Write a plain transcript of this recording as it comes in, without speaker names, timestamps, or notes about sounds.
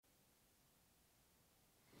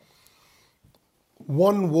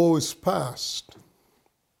one woe is past.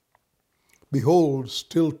 Behold,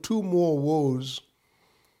 still two more woes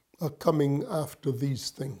are coming after these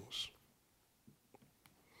things.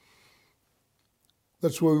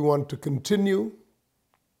 That's where we want to continue.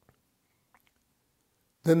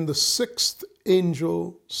 Then the sixth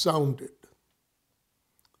angel sounded.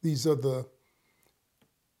 These are the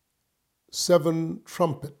 7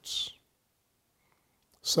 trumpets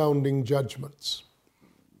sounding judgments.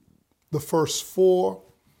 The first 4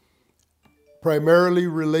 primarily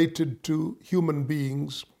related to human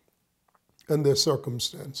beings and their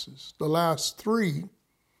circumstances. The last 3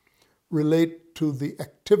 relate to the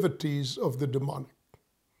activities of the demonic.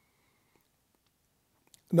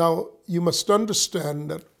 Now, you must understand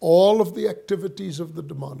that all of the activities of the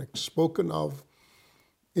demonic spoken of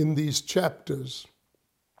in these chapters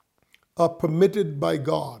are permitted by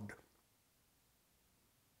God.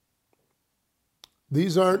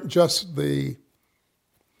 These aren't just the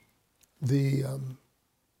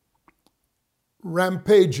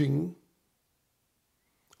rampaging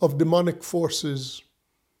of demonic forces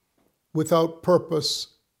without purpose,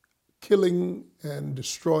 killing and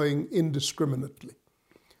destroying indiscriminately.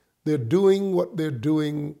 They're doing what they're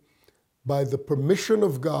doing by the permission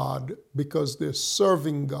of God because they're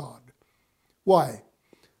serving God. Why?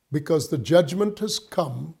 Because the judgment has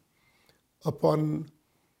come upon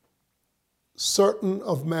certain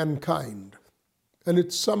of mankind, and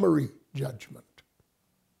it's summary judgment.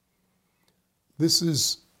 This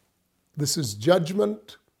is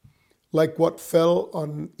judgment like what fell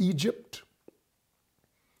on Egypt.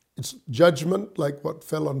 It's judgment like what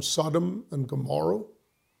fell on Sodom and Gomorrah,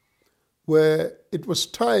 where it was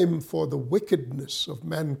time for the wickedness of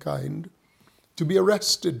mankind to be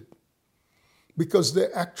arrested because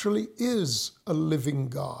there actually is a living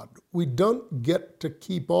God. We don't get to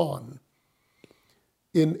keep on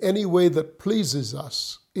in any way that pleases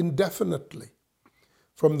us indefinitely.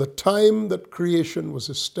 From the time that creation was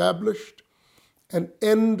established, an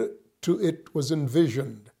end to it was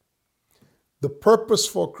envisioned. The purpose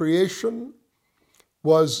for creation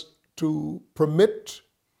was to permit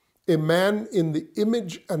a man in the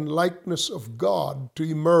image and likeness of God to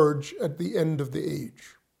emerge at the end of the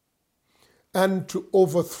age and to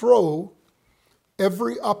overthrow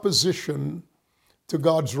every opposition to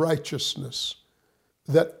God's righteousness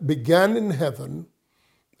that began in heaven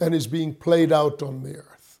and is being played out on the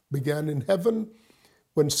earth. Began in heaven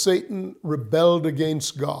when Satan rebelled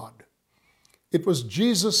against God. It was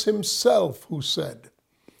Jesus himself who said,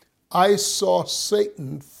 "I saw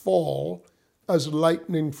Satan fall as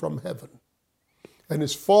lightning from heaven." And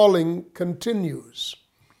his falling continues.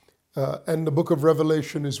 And the book of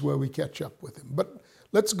Revelation is where we catch up with him. But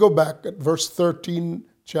let's go back at verse 13,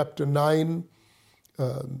 chapter 9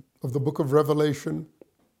 of the book of Revelation.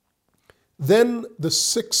 Then the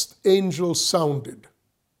sixth angel sounded,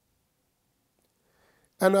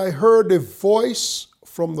 and I heard a voice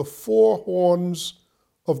from the 4 horns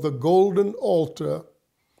of the golden altar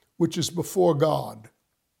which is before God,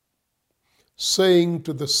 saying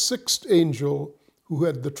to the sixth angel who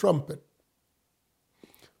had the trumpet,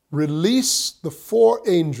 "Release the 4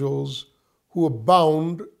 angels who are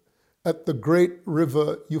bound at the great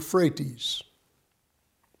river Euphrates."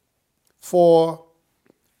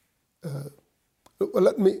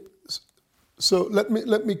 Let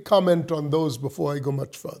me comment on those before I go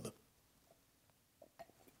much further.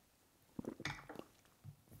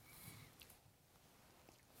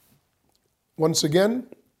 Once again,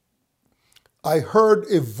 I heard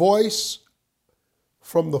a voice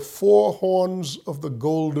from the 4 horns of the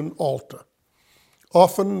golden altar.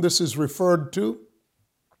 Often this is referred to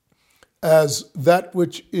as that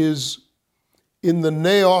which is in the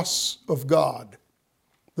naos of God,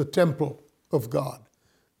 the temple of God,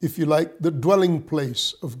 if you like, the dwelling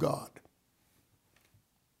place of God.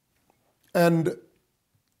 And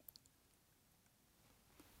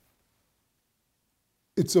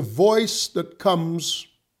it's a voice that comes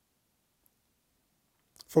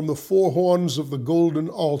from the 4 horns of the golden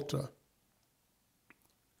altar.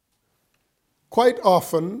 Quite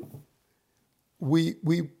often, we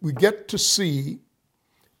get to see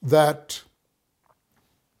that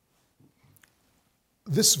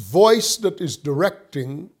this voice that is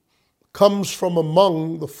directing comes from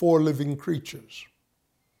among the 4 living creatures.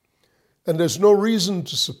 And there's no reason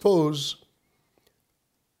to suppose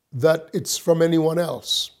that it's from anyone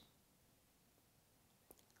else.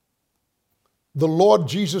 The Lord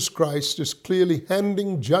Jesus Christ is clearly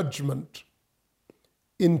handing judgment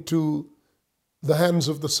into the hands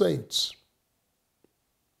of the saints.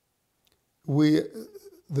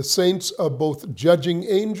 The saints are both judging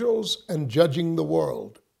angels and judging the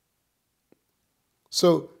world.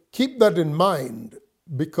 So keep that in mind,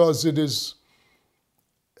 because it is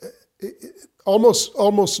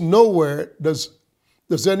almost nowhere does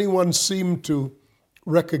anyone seem to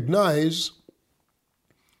recognize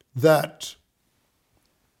that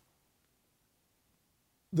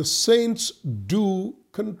the saints do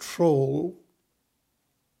control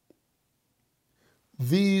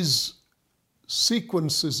these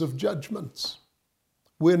sequences of judgments.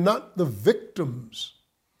 We're not the victims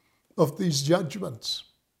of these judgments,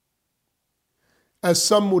 as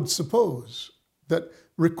some would suppose, that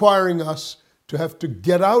requiring us to have to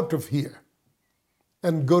get out of here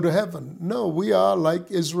and go to heaven. No, we are like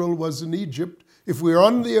Israel was in Egypt. If we're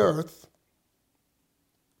on the earth,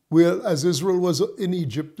 we're as Israel was in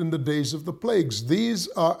Egypt in the days of the plagues. These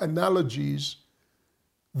are analogies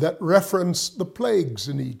that reference the plagues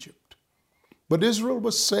in Egypt. But Israel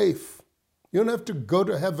was safe. You don't have to go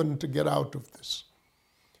to heaven to get out of this.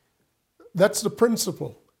 That's the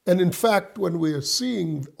principle. And in fact, when we are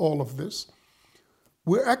seeing all of this,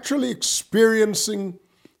 we're actually experiencing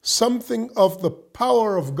something of the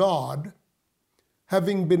power of God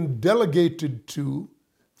having been delegated to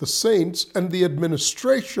the saints and the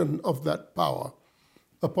administration of that power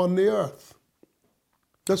upon the earth.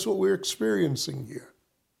 That's what we're experiencing here.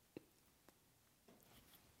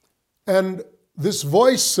 And this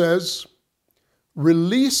voice says,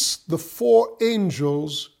 "Release the 4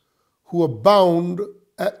 angels who are bound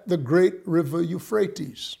at the great river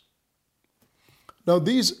Euphrates." Now,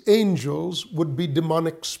 these angels would be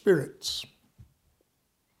demonic spirits,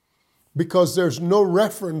 because there's no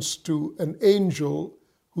reference to an angel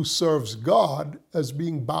who serves God as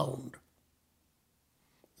being bound.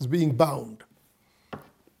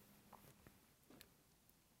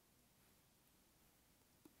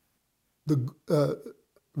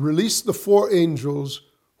 Release the 4 angels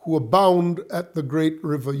who are bound at the great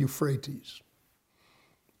river Euphrates.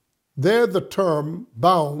 There, the term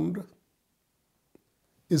bound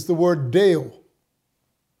is the word deo,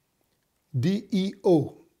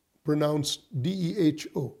 D-E-O, pronounced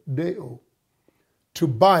D-E-H-O, deo, to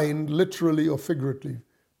bind, literally or figuratively.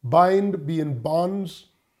 Bind, be in bonds,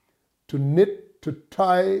 to knit, to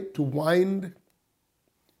tie, to wind.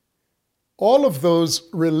 All of those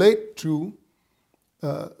relate to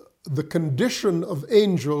the condition of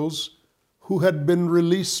angels who had been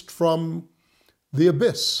released from the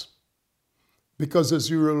abyss. Because as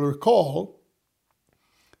you will recall,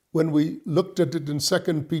 when we looked at it in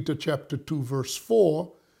 2 Peter chapter 2, verse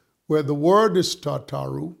 4, where the word is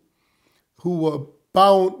tataru, who were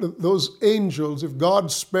bound, those angels, if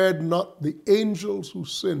God spared not the angels who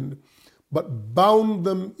sinned, but bound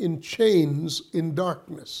them in chains in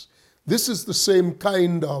darkness. This is the same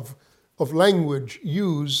kind of language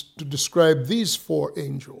used to describe these 4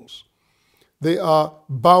 angels. They are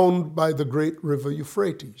bound by the great river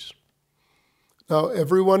Euphrates. Now,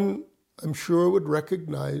 everyone, I'm sure, would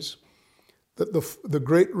recognize that the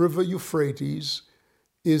great river Euphrates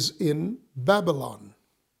is in Babylon.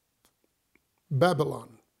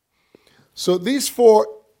 Babylon. So these 4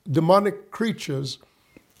 demonic creatures,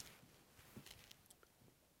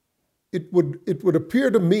 it would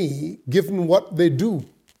appear to me, given what they do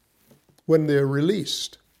when they're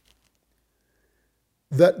released,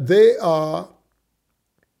 that they are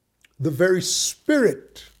the very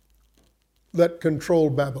spirit that control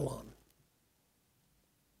Babylon.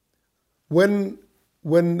 When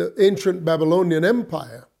the ancient Babylonian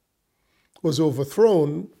Empire was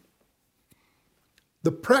overthrown,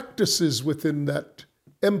 the practices within that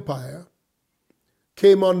empire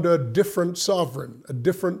came under a different sovereign, a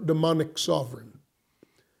different demonic sovereign.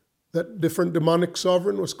 That different demonic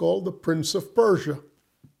sovereign was called the Prince of Persia.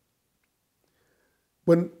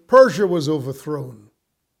 When Persia was overthrown,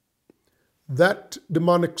 that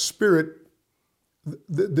demonic spirit,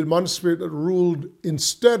 the demonic spirit that ruled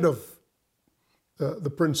instead of the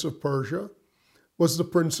Prince of Persia, was the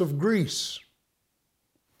Prince of Greece.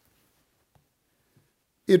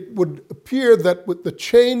 It would appear that with the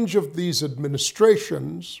change of these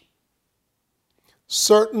administrations,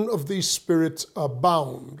 certain of these spirits are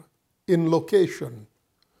bound in location,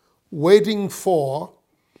 waiting for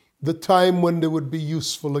the time when they would be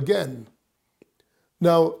useful again.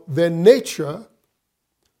 Now, their nature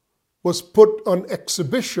was put on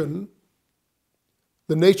exhibition.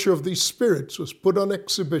 The nature of these spirits was put on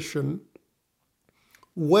exhibition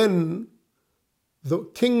when the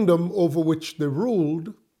kingdom over which they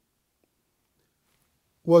ruled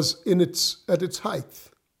was at its height.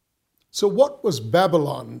 So what was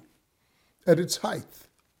Babylon at its height?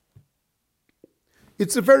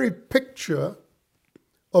 It's a very picture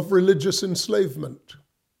of religious enslavement.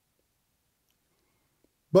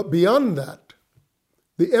 But beyond that,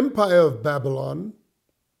 The empire of Babylon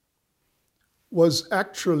was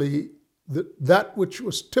actually that which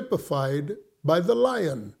was typified by the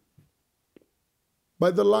lion.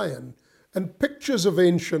 By the lion. And pictures of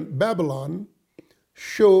ancient Babylon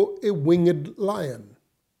show a winged lion.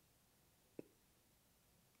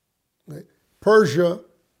 Right? Persia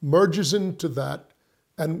merges into that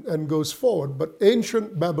and goes forward. But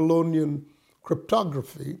ancient Babylonian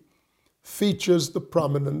cryptography features the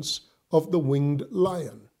prominence of the winged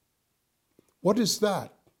lion. What is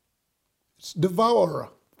that? It's devourer.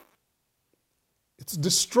 It's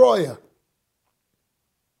destroyer.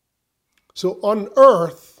 So on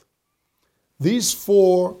earth, these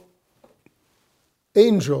four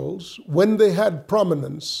angels, when they had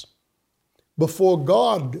prominence, before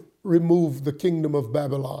God removed the kingdom of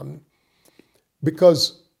Babylon,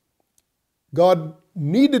 because God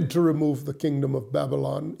needed to remove the kingdom of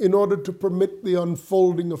Babylon in order to permit the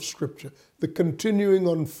unfolding of Scripture, the continuing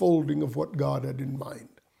unfolding of what God had in mind.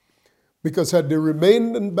 Because had they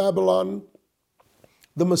remained in Babylon,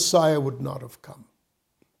 the Messiah would not have come.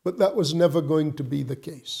 But that was never going to be the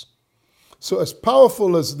case. So as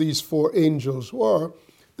powerful as these four angels were,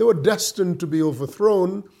 they were destined to be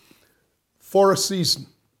overthrown for a season,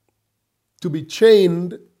 to be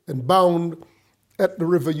chained and bound at the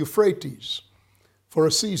river Euphrates for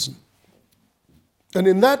a season. And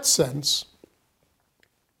in that sense,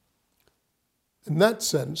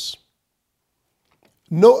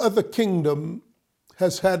 no other kingdom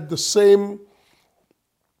has had the same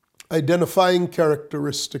identifying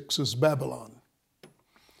characteristics as Babylon.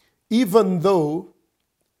 Even though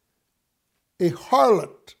a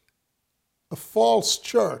harlot, a false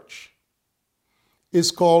church, is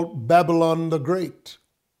called Babylon the Great.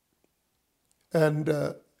 And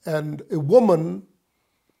a woman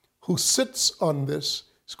who sits on this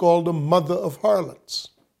is called the mother of harlots.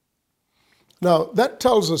 Now, that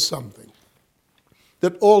tells us something.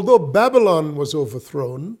 That although Babylon was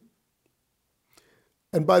overthrown,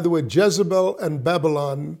 and by the way, Jezebel and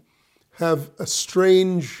Babylon have a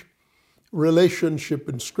strange relationship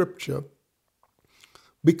in Scripture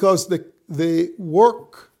because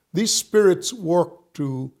these spirits work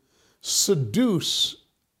to seduce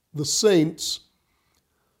the saints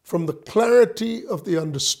from the clarity of the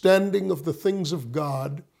understanding of the things of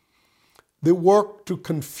God. They work to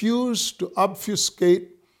confuse, to obfuscate,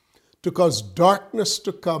 to cause darkness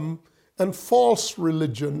to come and false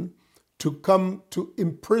religion to come to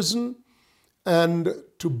imprison and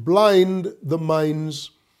to blind the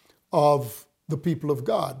minds of the people of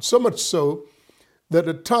God. So much so that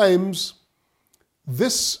at times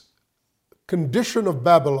this condition of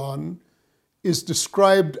Babylon is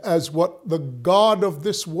described as what the God of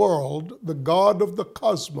this world, the God of the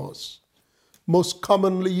cosmos, most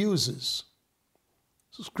commonly uses.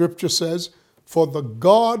 So Scripture says, for the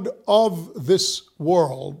God of this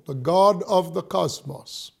world, the God of the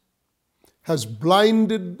cosmos, has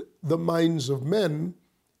blinded the minds of men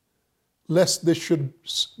lest they should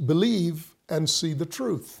believe and see the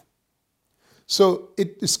truth. So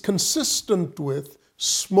it is consistent with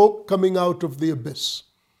smoke coming out of the abyss.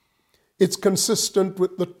 It's consistent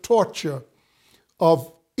with the torture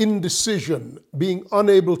of indecision, being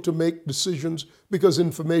unable to make decisions because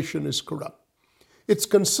information is corrupt. It's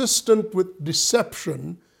consistent with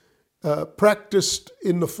deception practiced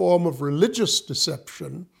in the form of religious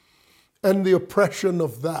deception and the oppression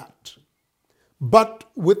of that, but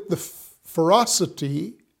with the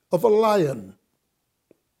ferocity of a lion,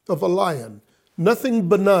 Nothing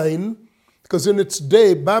benign, because in its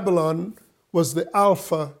day, Babylon was the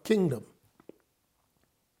Alpha kingdom.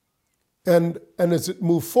 And as it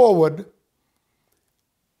moved forward,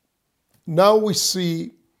 now we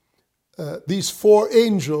see these four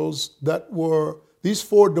angels these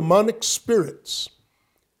four demonic spirits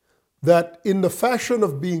that in the fashion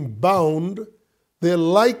of being bound, they're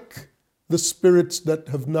like the spirits that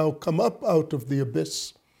have now come up out of the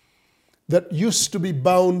abyss that used to be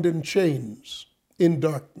bound in chains in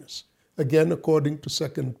darkness. Again, according to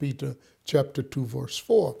 2 Peter chapter 2, verse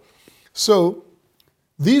 4. So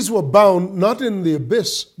these were bound not in the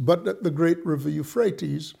abyss, but at the great river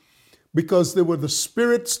Euphrates, because they were the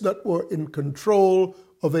spirits that were in control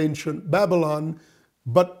of ancient Babylon,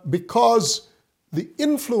 but because the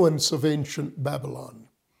influence of ancient Babylon,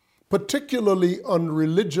 particularly on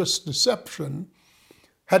religious deception,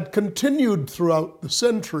 had continued throughout the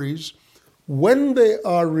centuries. When they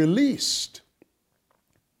are released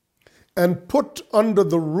and put under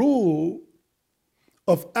the rule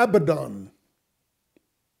of Abaddon,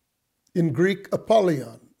 in Greek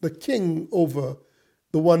Apollyon, the king over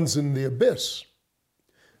the ones in the abyss,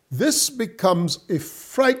 this becomes a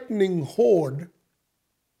frightening horde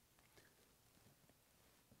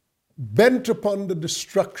bent upon the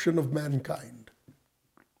destruction of mankind.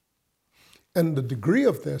 And the degree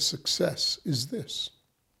of their success is this: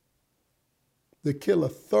 they kill a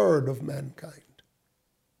third of mankind.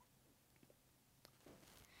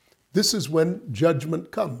 This is when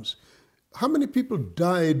judgment comes. How many people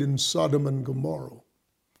died in Sodom and Gomorrah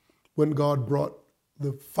when God brought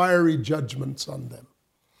the fiery judgments on them?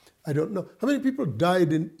 I don't know. How many people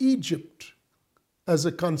died in Egypt as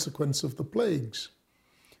a consequence of the plagues?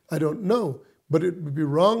 I don't know. But it would be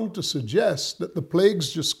wrong to suggest that the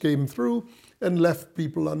plagues just came through and left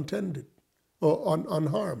people untended or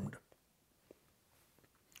unharmed.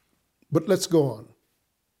 But let's go on.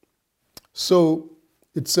 So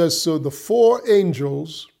it says, so the four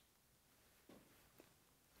angels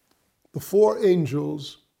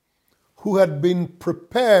who had been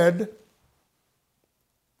prepared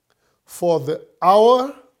for the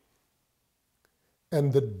hour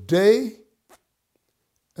and the day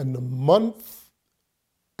and the month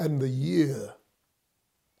and the year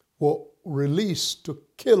were released to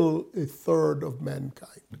kill a third of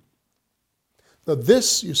mankind. Now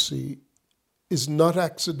this, you see, is not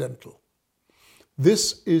accidental.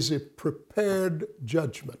 This is a prepared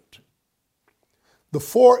judgment. The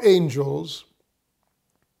four angels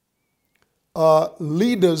are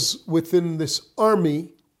leaders within this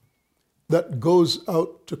army that goes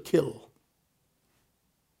out to kill.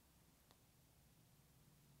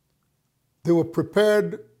 They were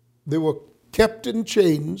prepared, they were kept in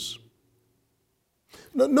chains.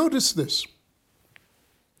 Now notice this.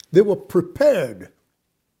 They were prepared.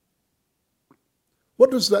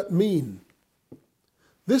 What does that mean?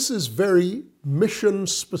 This is very mission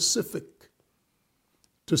specific,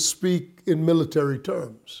 to speak in military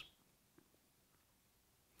terms.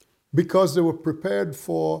 Because they were prepared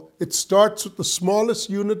for, it starts with the smallest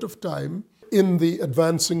unit of time in the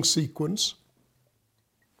advancing sequence,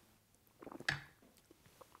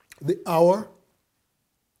 the hour,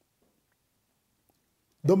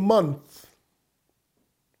 the month,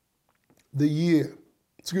 the year,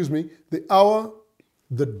 the hour,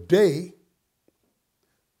 the day,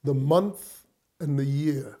 the month, and the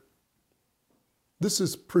year. This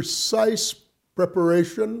is precise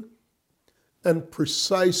preparation and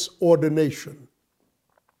precise ordination,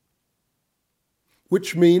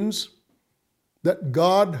 which means that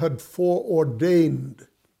God had foreordained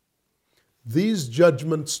these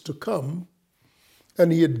judgments to come,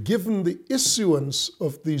 and he had given the issuance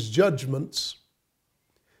of these judgments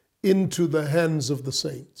into the hands of the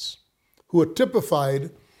saints, who are typified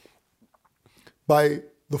by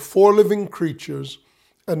the four living creatures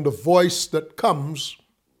and the voice that comes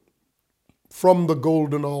from the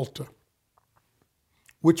golden altar,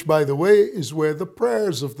 which, by the way, is where the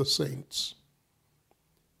prayers of the saints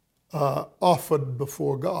are offered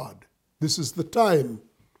before God. This is the time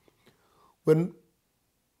when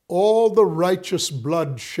all the righteous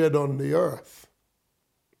blood shed on the earth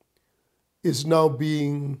is now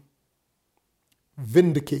being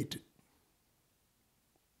vindicated.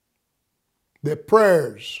 Their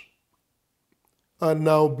prayers are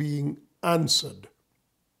now being answered.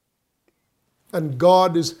 And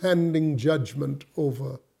God is handing judgment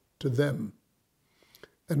over to them.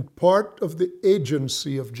 And part of the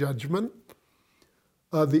agency of judgment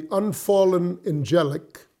are the unfallen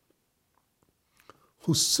angelic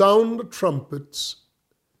who sound the trumpets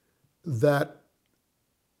that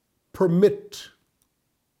permit,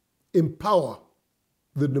 empower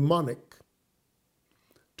the demonic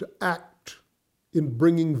to act in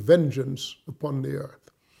bringing vengeance upon the earth.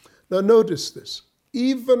 Now notice this.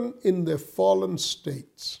 Even in their fallen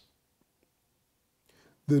states,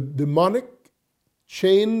 the demonic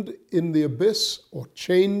chained in the abyss or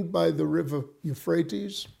chained by the river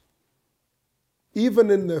Euphrates, even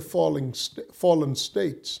in their fallen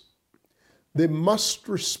states, they must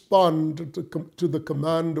respond to the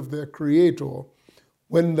command of their Creator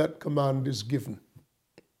when that command is given.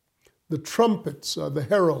 The trumpets are the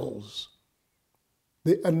heralds.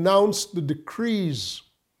 They announce the decrees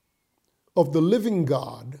of the living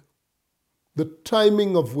God, the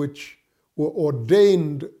timing of which were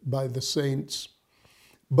ordained by the saints,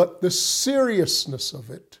 but the seriousness of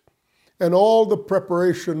it and all the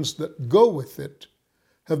preparations that go with it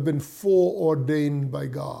have been foreordained by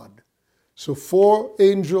God. So 4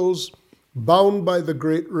 angels bound by the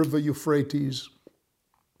great river Euphrates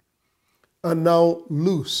are now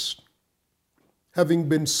loosed, having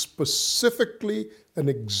been specifically and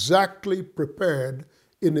exactly prepared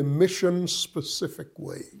in a mission-specific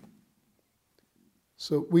way.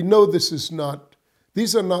 So we know these are not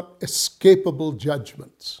escapable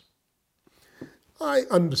judgments. I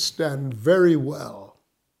understand very well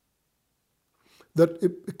that a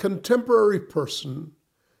contemporary person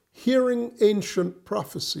hearing ancient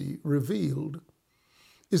prophecy revealed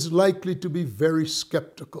is likely to be very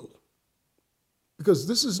skeptical. Because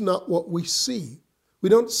this is not what we see. We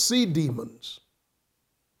don't see demons.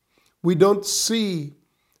 We don't see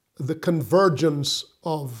the convergence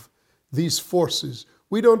of these forces.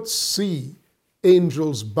 We don't see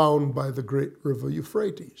angels bound by the great river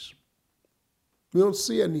Euphrates. We don't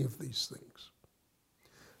see any of these things.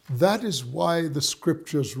 That is why the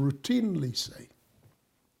scriptures routinely say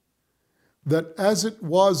that as it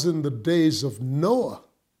was in the days of Noah,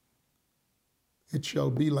 it shall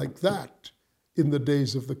be like that in the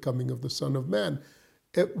days of the coming of the Son of Man.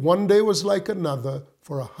 One day was like another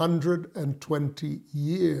for 120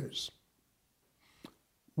 years.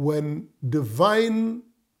 When divine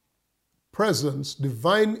presence,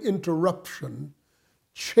 divine interruption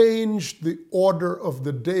changed the order of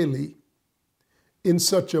the daily in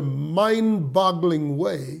such a mind-boggling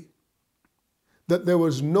way that there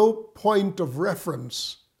was no point of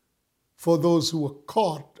reference for those who were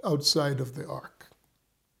caught outside of the ark.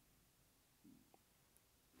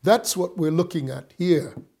 That's what we're looking at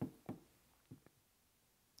here.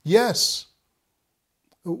 Yes,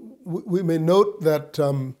 we may note that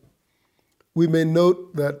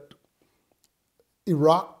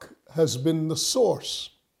Iraq has been the source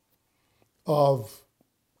of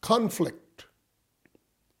conflict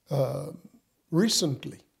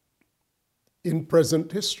recently in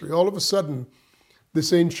present history. All of a sudden,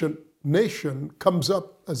 this ancient nation comes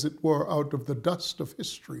up, as it were, out of the dust of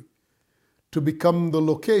history to become the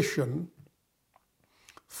location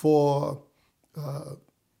for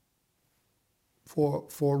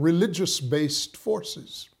religious-based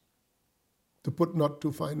forces, to put not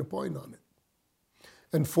too fine a point on it.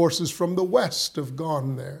 And forces from the West have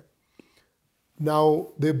gone there. Now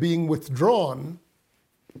they're being withdrawn,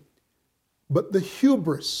 but the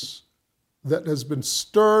hubris that has been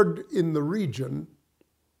stirred in the region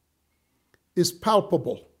is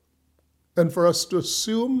palpable. And for us to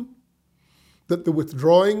assume that the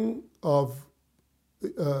withdrawing of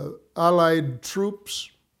Allied troops,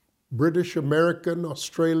 British, American,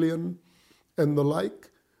 Australian, and the like,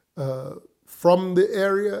 from the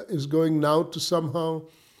area is going now to somehow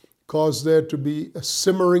cause there to be a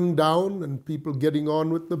simmering down and people getting on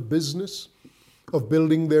with the business of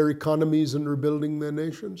building their economies and rebuilding their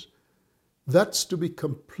nations, that's to be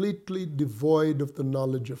completely devoid of the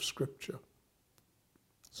knowledge of Scripture.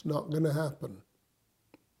 It's not going to happen.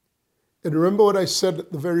 And remember what I said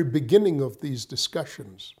at the very beginning of these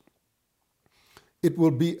discussions. It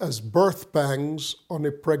will be as birth pangs on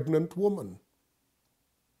a pregnant woman.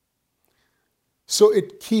 So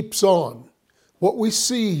it keeps on. What we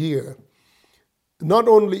see here, not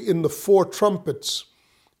only in the four trumpets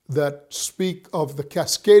that speak of the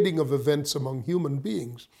cascading of events among human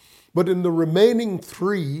beings, but in the remaining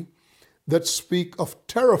three that speak of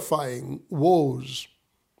terrifying woes,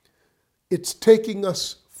 it's taking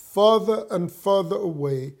us further and further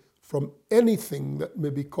away from anything that may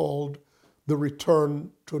be called the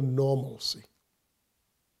return to normalcy.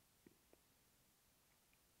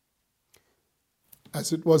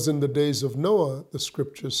 As it was in the days of Noah, the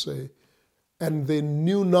scriptures say, and they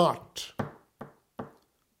knew not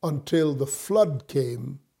until the flood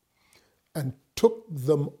came and took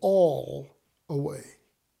them all away.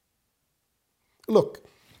 Look,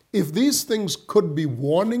 if these things could be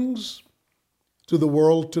warnings to the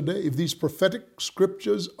world today, if these prophetic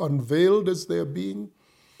scriptures unveiled as they are being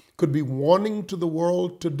could be warning to the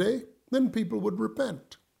world today, then people would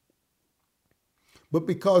repent. But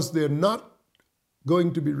because they're not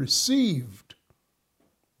going to be received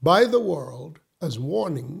by the world as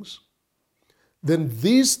warnings, then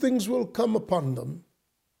these things will come upon them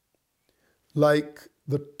like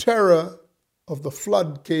the terror of the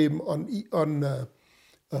flood came on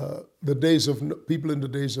the days of people in the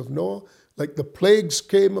days of Noah, like the plagues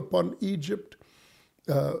came upon Egypt,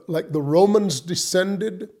 like the Romans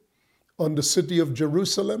descended on the city of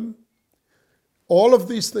Jerusalem. All of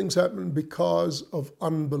these things happened because of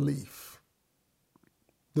unbelief.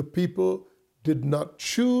 The people did not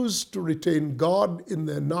choose to retain God in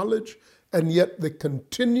their knowledge, and yet they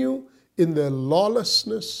continue in their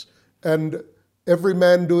lawlessness and every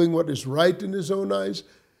man doing what is right in his own eyes.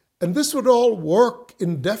 And this would all work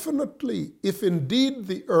indefinitely if indeed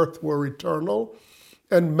the earth were eternal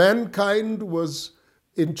and mankind was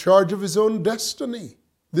in charge of his own destiny.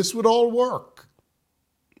 This would all work.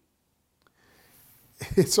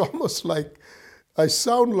 It's almost like I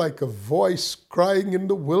sound like a voice crying in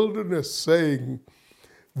the wilderness saying,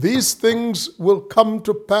 these things will come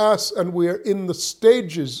to pass and we are in the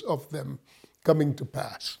stages of them coming to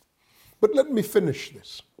pass. But let me finish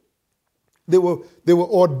this. They were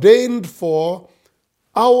ordained for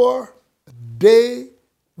hour, day,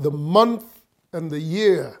 the month, and the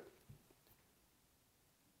year.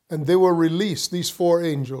 And they were released, these four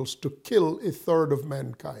angels, to kill a third of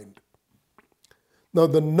mankind. Now,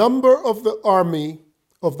 the number of the army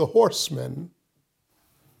of the horsemen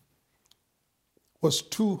was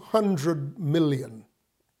 200 million.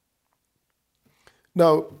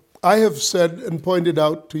 Now, I have said and pointed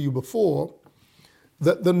out to you before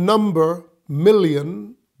that the number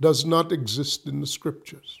million does not exist in the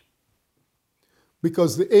scriptures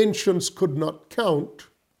because the ancients could not count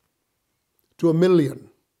to 1,000,000.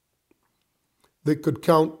 They could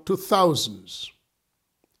count to thousands.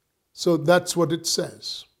 So that's what it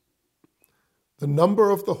says. The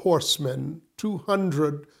number of the horsemen,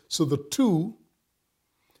 200. So the two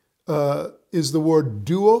is the word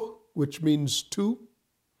duo, which means two.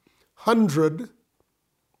 100,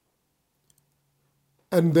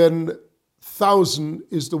 and then 1,000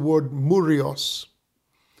 is the word murios.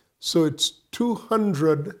 So it's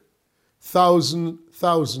 200,000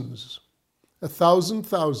 thousands.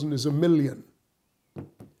 1,000,000 is 1,000,000.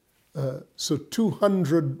 So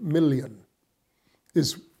 200 million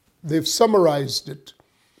is, they've summarized it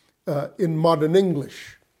in modern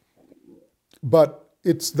English, but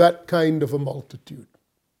it's that kind of a multitude.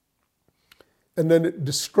 And then it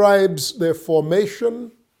describes their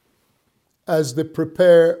formation as they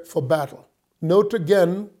prepare for battle. Note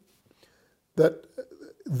again that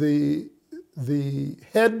the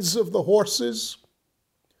heads of the horses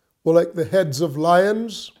were like the heads of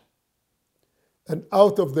lions, and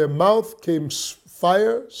out of their mouth came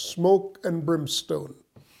fire, smoke, and brimstone.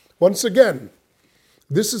 Once again,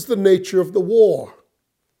 this is the nature of the war.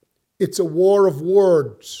 It's a war of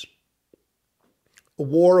words, a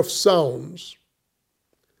war of sounds,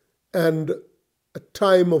 and a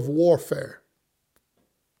time of warfare.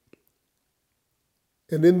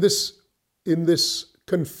 And in this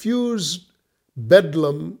confused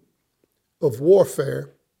bedlam of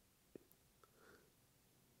warfare,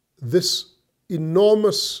 this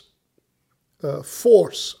enormous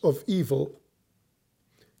force of evil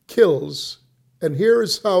kills, and here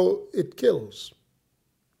is how it kills.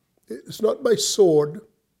 It's not by sword,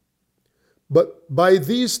 but by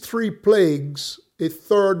these three plagues, a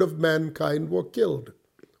third of mankind were killed.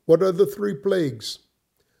 What are the three plagues?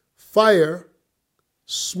 Fire,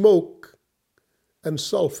 smoke, and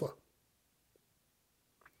sulfur.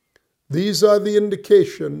 These are the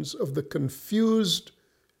indications of the confusing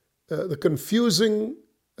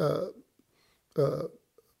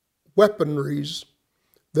weaponries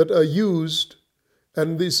that are used,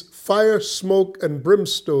 and this fire, smoke, and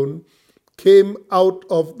brimstone came out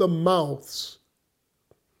of the mouths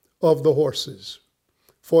of the horses.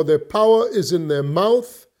 For their power is in their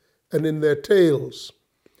mouth and in their tails.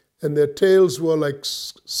 And their tails were like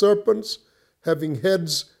serpents, having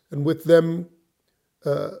heads, and with them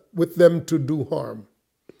to do harm.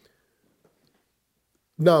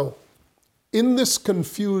 Now, in this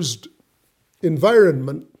confused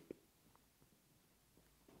environment,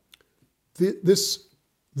 this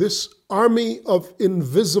army of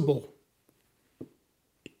invisible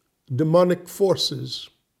demonic forces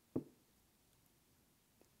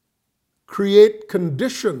create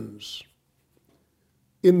conditions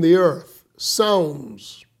in the earth,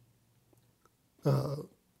 sounds,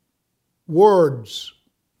 words,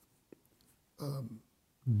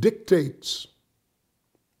 dictates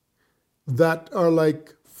that are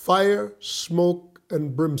like fire, smoke,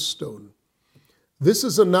 and brimstone. This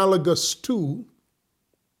is analogous to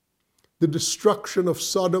the destruction of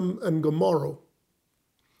Sodom and Gomorrah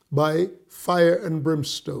by fire and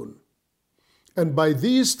brimstone. And by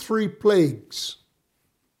these three plagues,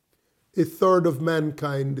 a third of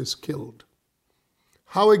mankind is killed.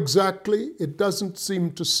 How exactly? It doesn't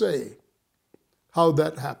seem to say how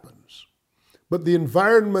that happens. But the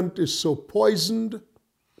environment is so poisoned,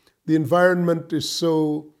 the environment is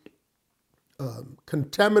so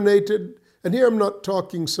contaminated. And here I'm not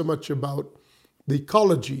talking so much about the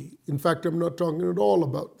ecology. In fact, I'm not talking at all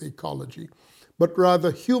about the ecology, but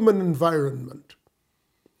rather human environment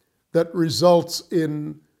that results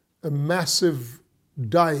in a massive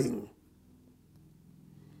dying.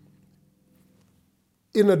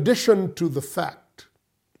 In addition to the fact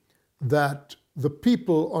that the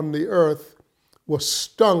people on the earth were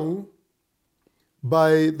stung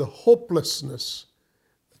by the hopelessness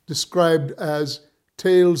described as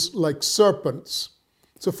tails like serpents.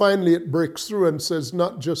 So finally it breaks through and says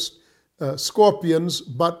not just scorpions,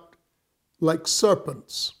 but like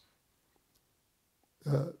serpents.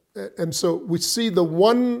 And so we see the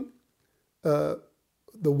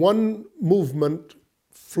the one movement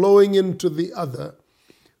flowing into the other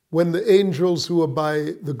when the angels who are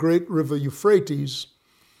by the great river Euphrates,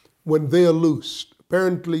 when they are loosed.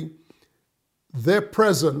 Apparently, their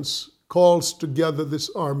presence calls together this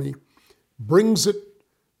army, brings it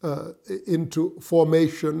into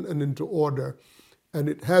formation and into order, and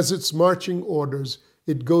it has its marching orders.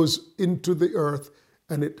 It goes into the earth,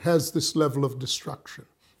 and it has this level of destruction.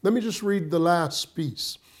 Let me just read the last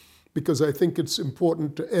piece, because I think it's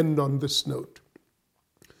important to end on this note.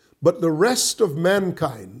 But the rest of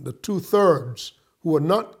mankind, the 2/3 who were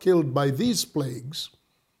not killed by these plagues,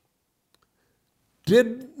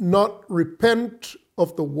 did not repent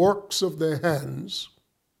of the works of their hands,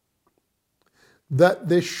 that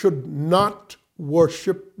they should not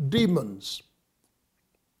worship demons.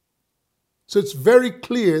 So it's very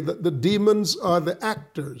clear that the demons are the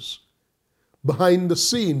actors behind the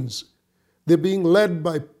scenes. They're being led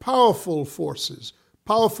by powerful forces,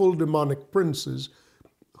 powerful demonic princes,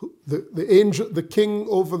 the angel, the king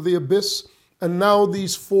over the abyss, and now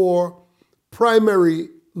these 4 primary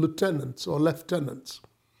lieutenants or lieutenants.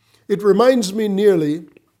 It reminds me nearly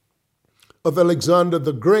of Alexander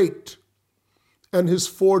the Great and his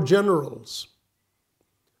 4 generals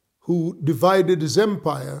who divided his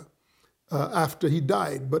empire after he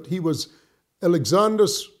died. But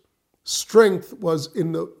Alexander's strength was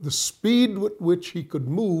in the speed with which he could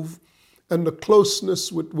move and the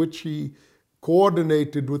closeness with which he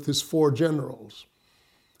coordinated with his 4 generals.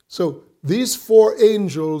 So these 4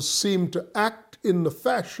 angels seem to act in the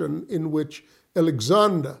fashion in which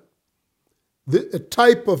Alexander, a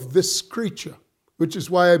type of this creature, which is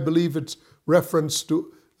why I believe it's reference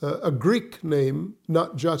to a Greek name,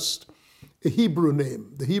 not just a Hebrew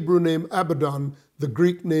name. The Hebrew name Abaddon, the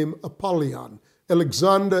Greek name Apollyon.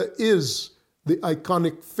 Alexander is the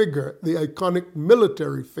iconic figure, the iconic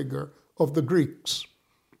military figure of the Greeks.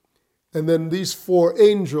 And then these 4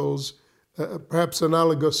 angels, perhaps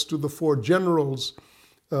analogous to the 4 generals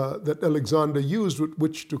that Alexander used with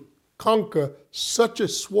which to conquer such a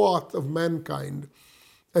swath of mankind.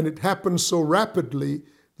 And it happened so rapidly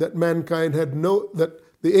that mankind that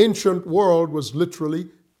the ancient world was literally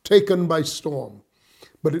taken by storm.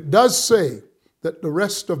 But it does say that the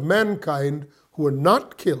rest of mankind who were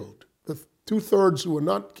not killed, the 2/3 who were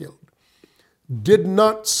not killed, did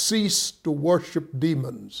not cease to worship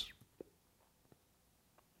demons.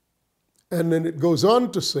 And then it goes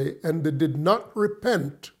on to say, and they did not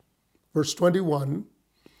repent, verse 21,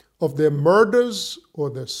 of their murders or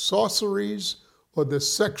their sorceries or their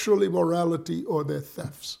sexual immorality or their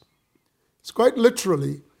thefts. It's quite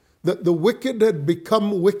literally that the wicked had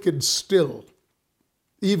become wicked still,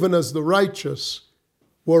 even as the righteous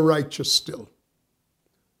were righteous still.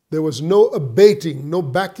 There was no abating, no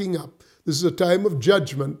backing up. This is a time of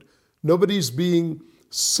judgment. Nobody's being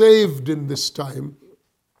saved in this time,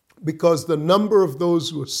 because the number of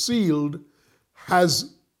those who are sealed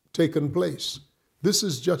has taken place. This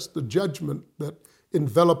is just the judgment that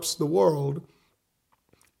envelops the world,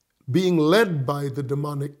 being led by the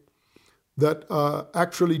demonic, that are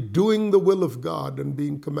actually doing the will of God and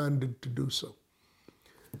being commanded to do so.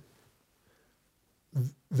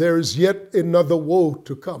 There is yet another woe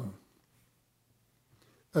to come,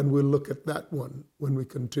 and we'll look at that one when we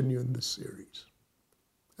continue in this series.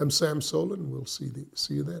 I'm Sam Solon. We'll see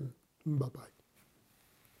you then. Bye-bye.